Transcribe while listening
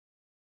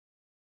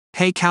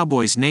Hey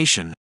Cowboys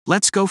Nation,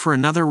 let's go for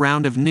another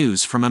round of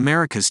news from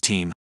America's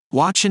team.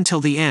 Watch until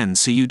the end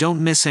so you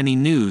don't miss any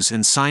news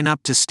and sign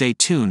up to stay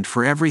tuned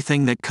for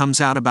everything that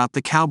comes out about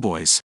the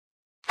Cowboys.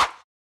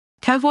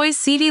 Cowboys'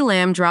 CeeDee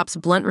Lamb drops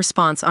blunt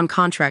response on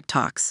contract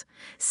talks.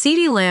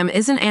 CeeDee Lamb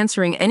isn't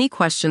answering any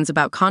questions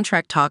about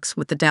contract talks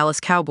with the Dallas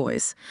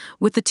Cowboys,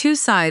 with the two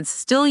sides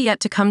still yet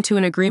to come to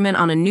an agreement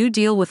on a new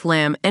deal with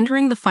Lamb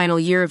entering the final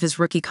year of his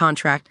rookie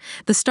contract.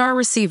 The star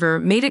receiver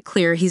made it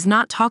clear he's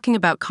not talking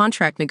about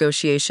contract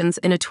negotiations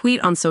in a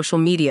tweet on social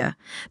media.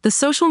 The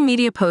social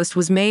media post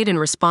was made in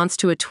response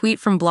to a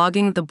tweet from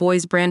blogging The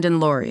Boys' Brandon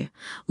Laurie.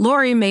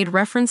 Laurie made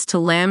reference to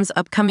Lamb's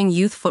upcoming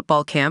youth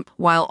football camp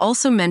while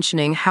also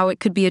mentioning how it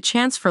could be a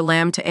chance for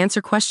Lamb to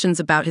answer questions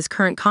about his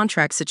current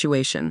contract situation.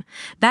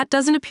 That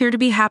doesn't appear to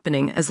be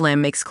happening, as Lamb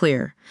makes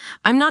clear.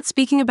 "I'm not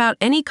speaking about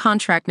any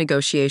contract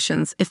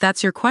negotiations, if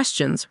that's your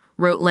questions,"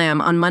 wrote Lamb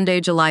on Monday,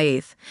 July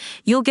 8th.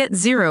 "You'll get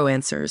zero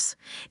answers.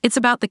 It's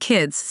about the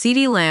kids."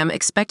 CeeDee Lamb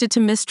expected to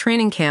miss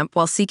training camp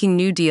while seeking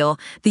new deal.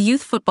 The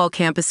youth football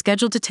camp is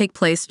scheduled to take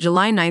place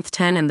July 9th,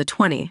 10, and the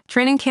 20.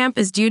 Training camp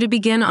is due to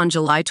begin on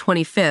July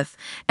 25th,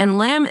 and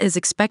Lamb is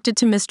expected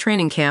to miss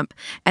training camp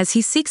as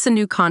he seeks a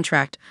new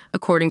contract,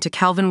 according to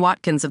Calvin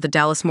Watkins of the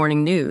Dallas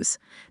Morning News.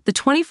 The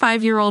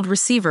 25-year-old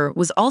receiver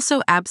was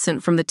also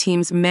absent from the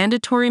team's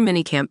mandatory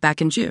minicamp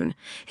back in June.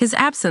 His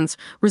absence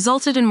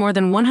resulted in more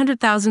than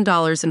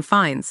 $100,000 in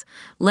fines.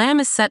 Lamb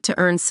is set to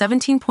earn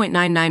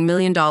 $17.99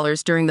 million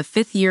during the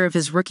fifth year of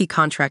his rookie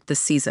contract this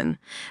season.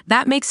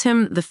 That makes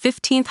him the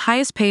 15th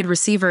highest-paid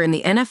receiver in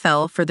the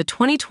NFL for the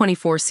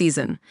 2024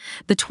 season.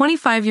 The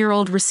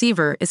 25-year-old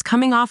receiver is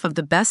coming off of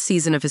the best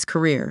season of his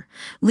career,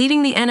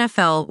 leading the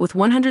NFL with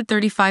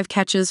 135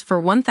 catches for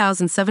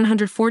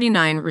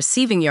 1,749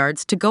 receiving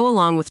yards to go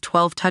along with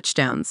 12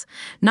 touchdowns.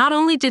 Not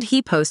only did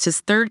he post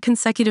his third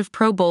consecutive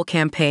Pro Bowl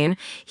campaign,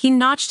 he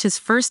notched his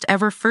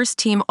first-ever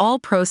first-team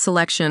All-Pro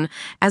selection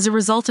as a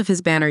result of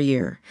his banner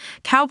year.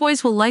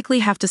 Cowboys will likely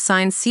have to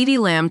sign CeeDee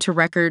Lamb to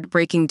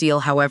record-breaking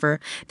deal, however.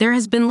 There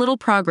has been little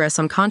progress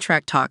on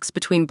contract talks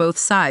between both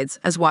sides,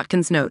 as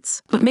Watkins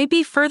notes. What may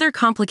be further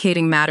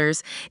complicating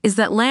matters is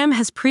that Lamb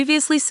has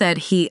previously said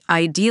he,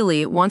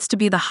 ideally, wants to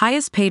be the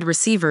highest-paid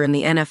receiver in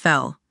the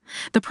NFL.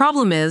 The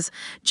problem is,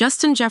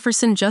 Justin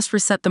Jefferson just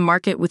reset the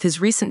market with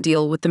his recent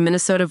deal with the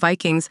Minnesota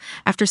Vikings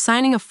after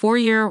signing a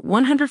 4-year,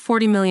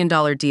 $140 million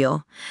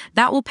deal.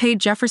 That will pay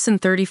Jefferson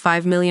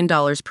 $35 million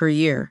per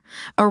year,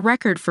 a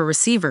record for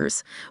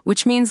receivers,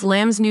 which means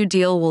Lamb's new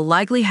deal will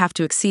likely have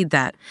to exceed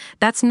that.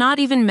 That's not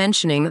even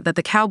mentioning that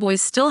the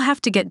Cowboys still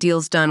have to get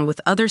deals done with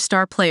other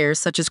star players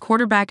such as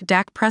quarterback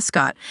Dak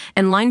Prescott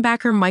and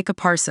linebacker Micah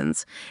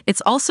Parsons.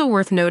 It's also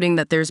worth noting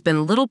that there's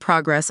been little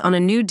progress on a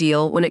new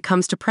deal when it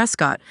comes to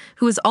Prescott,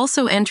 who is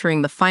also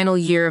entering the final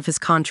year of his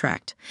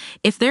contract.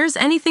 If there's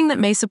anything that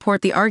may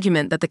support the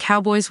argument that the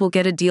Cowboys will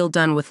get a deal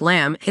done with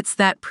Lamb, it's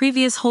that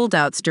previous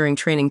holdouts during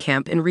training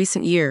camp in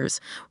recent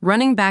years,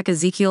 running back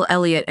Ezekiel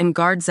Elliott and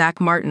guard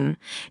Zach Martin,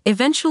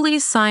 eventually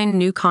signed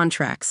new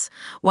contracts.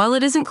 While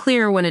it isn't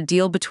clear when a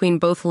deal between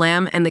both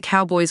Lamb and the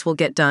Cowboys will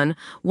get done,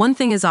 one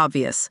thing is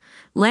obvious.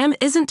 Lamb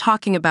isn't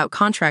talking about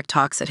contract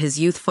talks at his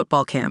youth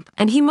football camp,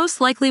 and he most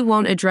likely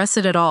won't address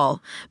it at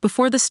all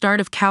before the start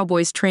of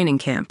Cowboys training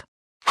camp.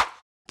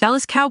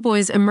 Dallas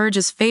Cowboys emerge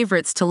as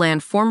favorites to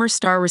land former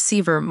star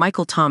receiver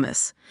Michael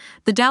Thomas.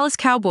 The Dallas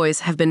Cowboys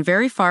have been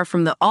very far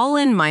from the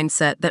all-in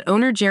mindset that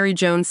owner Jerry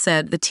Jones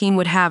said the team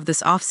would have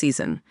this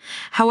offseason.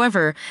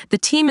 However, the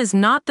team is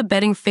not the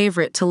betting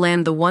favorite to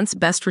land the once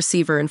best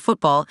receiver in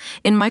football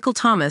in Michael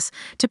Thomas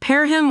to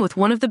pair him with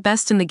one of the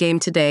best in the game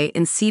today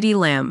in CeeDee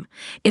Lamb.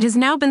 It has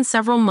now been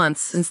several months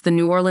since the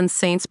New Orleans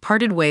Saints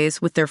parted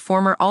ways with their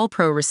former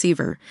All-Pro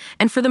receiver,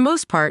 and for the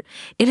most part,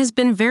 it has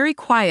been very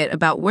quiet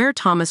about where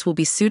Thomas will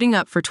be suiting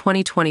up for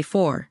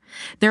 2024.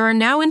 There are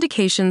now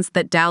indications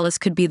that Dallas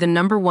could be the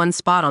number one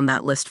spot on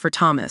that list for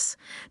Thomas.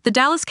 The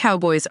Dallas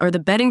Cowboys are the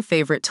betting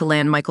favorite to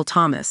land Michael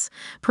Thomas.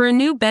 Per a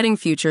new betting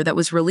future that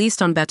was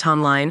released on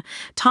BetOnline,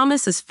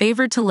 Thomas is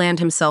favored to land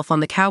himself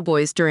on the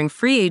Cowboys during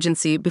free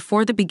agency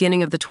before the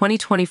beginning of the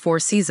 2024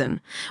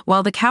 season.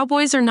 While the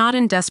Cowboys are not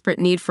in desperate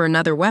need for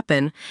another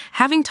weapon,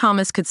 having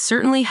Thomas could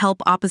certainly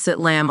help opposite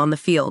Lamb on the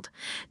field.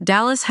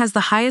 Dallas has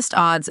the highest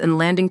odds in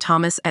landing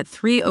Thomas at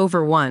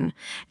 3/1,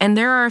 and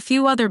there are a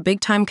few other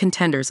big-time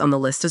contenders on the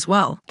list as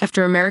well.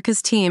 After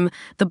America's team,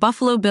 the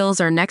Buffalo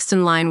Bills are next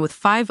in line with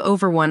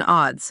 5/1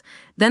 odds.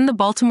 Then the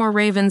Baltimore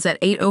Ravens at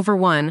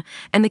 8/1,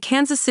 and the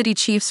Kansas City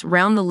Chiefs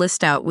round the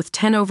list out with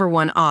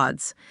 10/1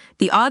 odds.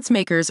 The odds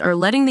makers are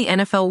letting the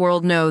NFL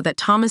world know that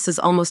Thomas is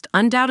almost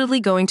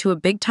undoubtedly going to a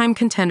big-time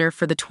contender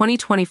for the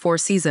 2024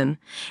 season.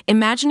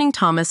 Imagining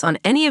Thomas on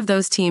any of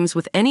those teams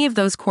with any of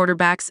those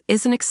quarterbacks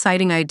is an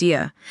exciting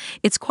idea.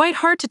 It's quite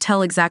hard to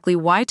tell exactly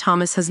why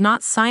Thomas has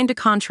not signed a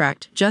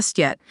contract just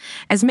yet,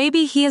 as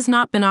maybe he has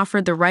not been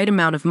offered the right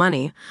amount of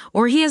money,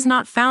 or he has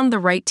not found the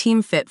right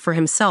team fit for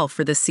himself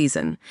for this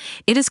season.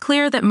 It is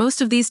clear that most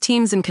of these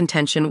teams in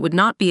contention would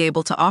not be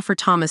able to offer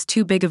Thomas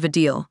too big of a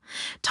deal.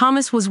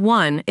 Thomas was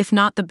one, if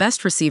not the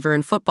best receiver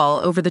in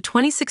football over the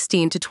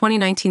 2016 to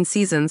 2019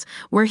 seasons,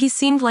 where he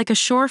seemed like a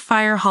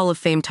surefire Hall of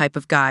Fame type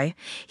of guy.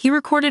 He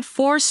recorded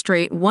 4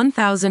 straight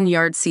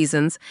 1,000-yard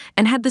seasons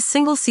and had the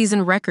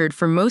single-season record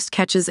for most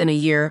catches in a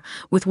year,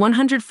 with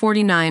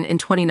 149 in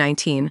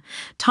 2019.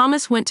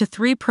 Thomas went to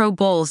 3 Pro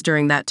Bowls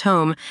during that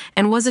tome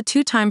and was a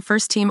 2-time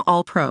first-team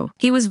All-Pro.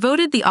 He was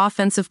voted the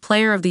Offensive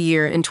Player of the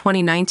Year in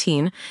 2019,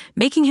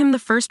 making him the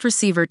first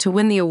receiver to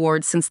win the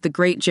award since the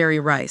great Jerry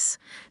Rice.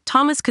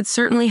 Thomas could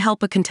certainly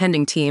help a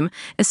contending team,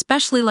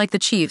 especially like the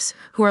Chiefs,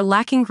 who are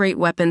lacking great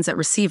weapons at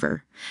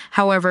receiver.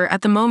 However,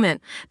 at the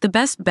moment, the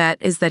best bet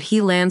is that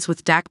he lands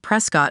with Dak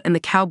Prescott and the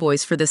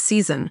Cowboys for this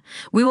season.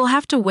 We will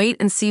have to wait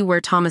and see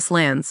where Thomas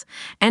lands,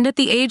 and at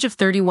the age of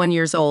 31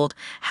 years old,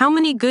 how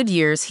many good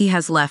years he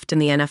has left in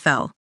the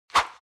NFL.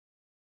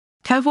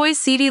 Cowboys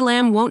CeeDee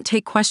Lamb won't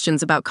take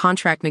questions about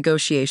contract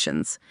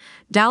negotiations.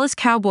 Dallas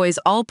Cowboys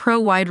All-Pro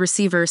wide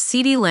receiver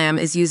CeeDee Lamb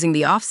is using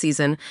the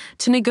offseason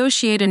to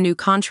negotiate a new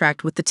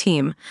contract with the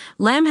team.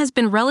 Lamb has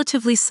been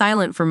relatively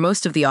silent for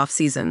most of the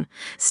offseason,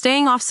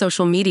 staying off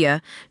social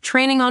media,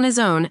 training on his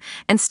own,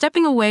 and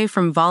stepping away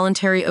from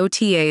voluntary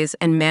OTAs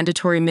and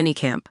mandatory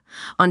minicamp.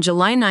 On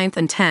July 9th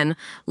and 10,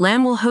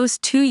 Lamb will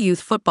host 2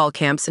 youth football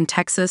camps in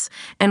Texas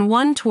and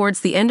one towards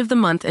the end of the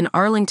month in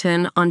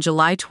Arlington on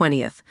July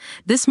 20th.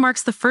 This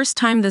marks the first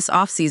time this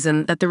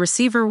offseason that the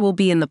receiver will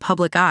be in the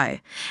public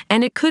eye,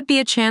 and it could be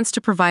a chance to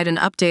provide an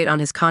update on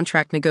his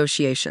contract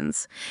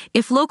negotiations.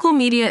 If local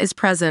media is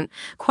present,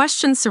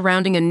 questions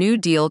surrounding a new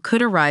deal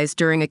could arise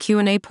during a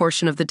Q&A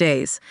portion of the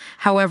days.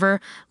 However,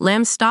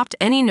 Lamb stopped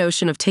any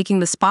notion of taking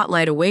the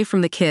spotlight away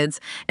from the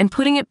kids and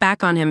putting it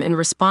back on him in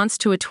response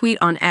to a tweet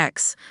on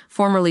X,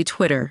 formerly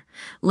Twitter.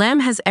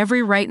 Lamb has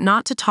every right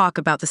not to talk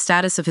about the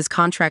status of his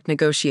contract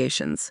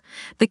negotiations.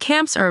 The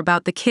camps are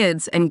about the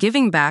kids and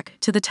giving back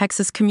to the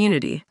Texas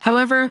community.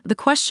 However, the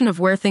question of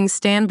where things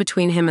stand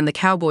between him and the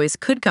Cowboys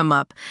could come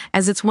up,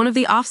 as it's one of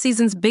the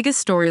offseason's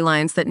biggest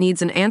storylines that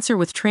needs an answer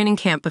with training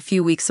camp a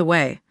few weeks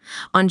away.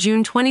 On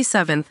June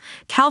 27th,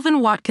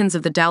 Calvin Watkins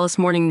of the Dallas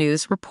Morning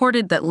News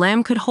reported that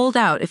Lamb could hold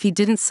out if he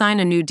didn't sign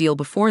a new deal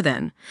before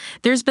then.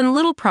 There's been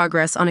little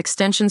progress on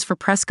extensions for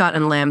Prescott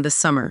and Lamb this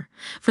summer.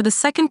 For the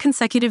second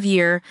consecutive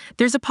year,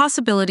 there's a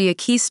possibility a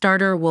key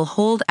starter will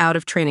hold out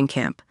of training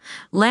camp.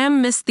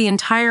 Lamb missed the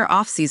entire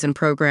offseason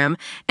program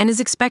and is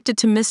expected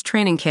to miss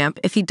training camp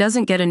if he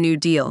doesn't get a new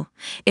deal.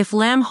 If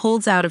Lamb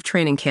holds out of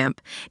training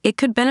camp, it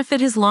could benefit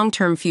his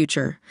long-term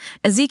future.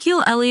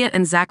 Ezekiel Elliott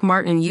and Zach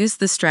Martin used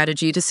this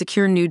strategy to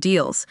secure new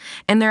deals,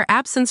 and their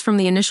absence from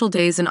the initial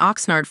days in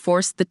Oxnard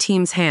forced the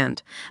team's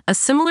hand. A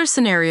similar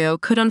scenario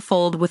could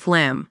unfold with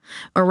Lamb.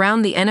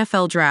 Around the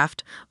NFL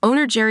draft,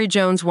 owner Jerry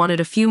Jones wanted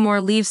a few more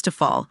leaves to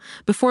fall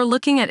before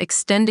looking at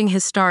extending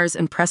his stars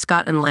in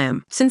Prescott and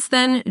Lamb. Since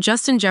then,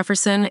 Justin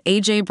Jefferson,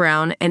 A.J.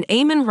 Brown, and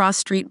Amon-Ra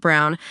St.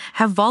 Brown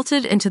have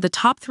vaulted into the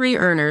top 3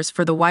 earners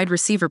for the wide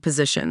receiver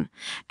position,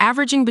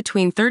 averaging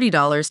between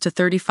 $30 to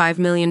 $35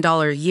 million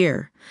a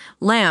year.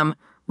 Lamb,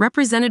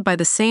 represented by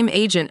the same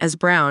agent as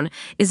Brown,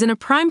 is in a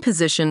prime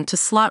position to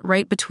slot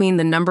right between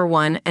the number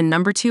 1 and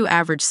number 2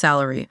 average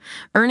salary,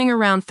 earning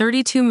around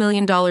 $32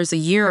 million a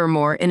year or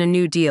more in a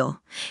new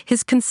deal.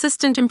 His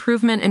consistent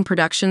improvement in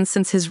production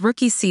since his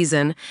rookie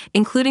season,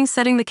 including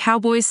setting the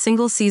Cowboys'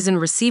 single-season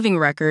receiving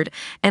record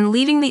and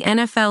leading the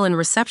NFL in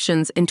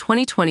receptions in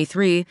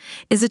 2023,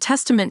 is a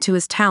testament to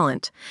his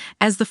talent.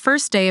 As the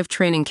first day of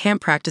training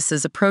camp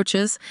practices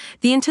approaches,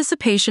 the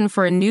anticipation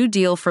for a new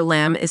deal for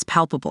Lamb is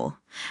palpable.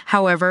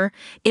 However,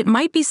 it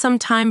might be some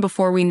time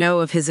before we know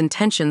of his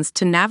intentions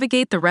to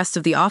navigate the rest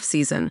of the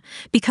offseason,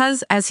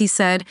 because, as he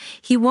said,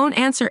 he won't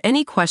answer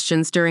any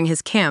questions during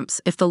his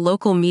camps if the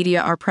local media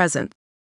are present.